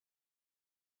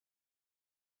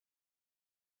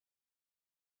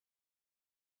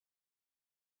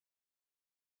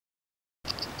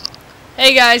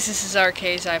Hey guys, this is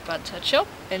RK's iPod Touch Show,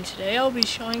 and today I'll be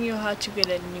showing you how to get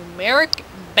a numeric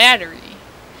battery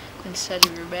instead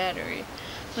of your battery.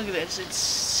 Look at this, it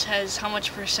says how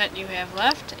much percent you have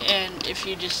left, and if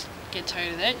you just get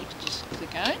tired of that, you can just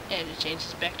click on it, and it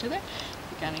changes back to that.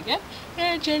 Click on it again,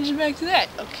 and it changes back to that.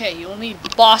 Okay, you'll need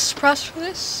boss press for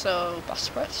this, so boss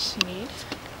press you need.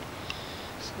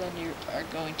 So then you are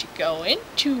going to go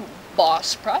into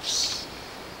boss press.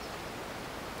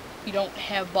 You don't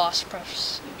have boss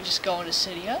prefs. You just go into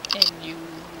Cydia and you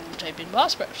type in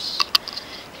boss prefs.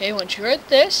 Okay, once you're at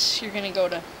this, you're gonna go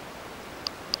to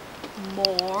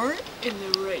more in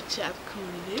the right tab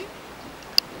corner there,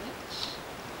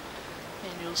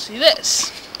 and you'll see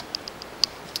this.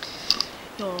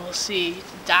 You'll see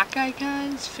dock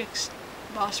icons, fix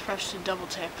boss prefs to double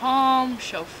tap home,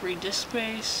 show free disk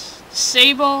space,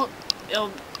 disable.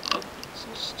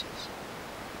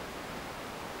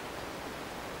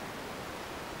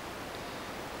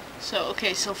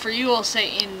 So for you, I'll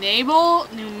say enable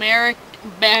numeric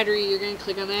battery. You're going to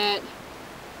click on that.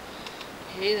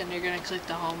 Okay, then you're going to click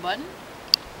the home button.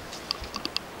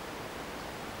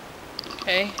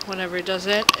 Okay, whenever it does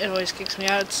that, it always kicks me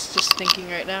out. It's just thinking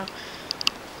right now.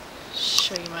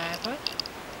 Show you my iPod.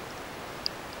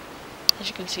 As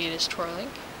you can see, it is twirling.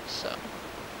 So,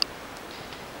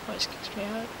 always kicks me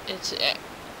out.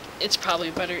 It's probably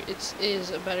better. It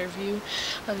is a better view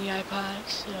on the iPod.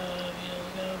 So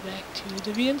you'll go back to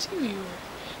the VNC viewer.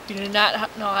 If you do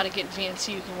not know how to get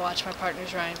VNC, you can watch my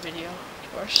partner's Ryan video,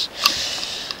 of course.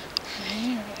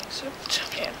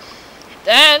 Okay.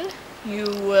 Then you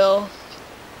will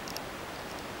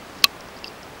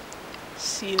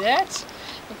see that.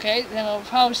 Okay. Then it'll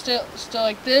probably still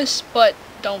like this, but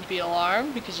don't be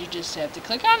alarmed because you just have to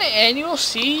click on it, and you will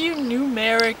see your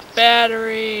numeric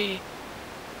battery.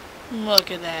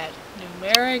 Look at that.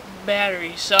 Numeric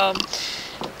battery. So,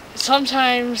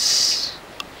 sometimes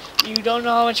you don't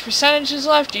know how much percentage is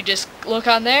left. You just look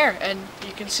on there and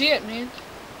you can see it, man.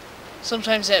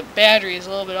 Sometimes that battery is a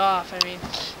little bit off. I mean,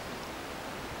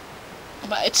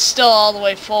 but it's still all the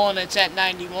way full and it's at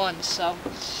 91. So,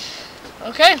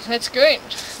 okay, that's great.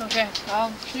 Okay,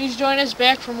 please join us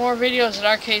back for more videos at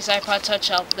RK's iPod Touch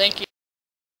Help. Thank you.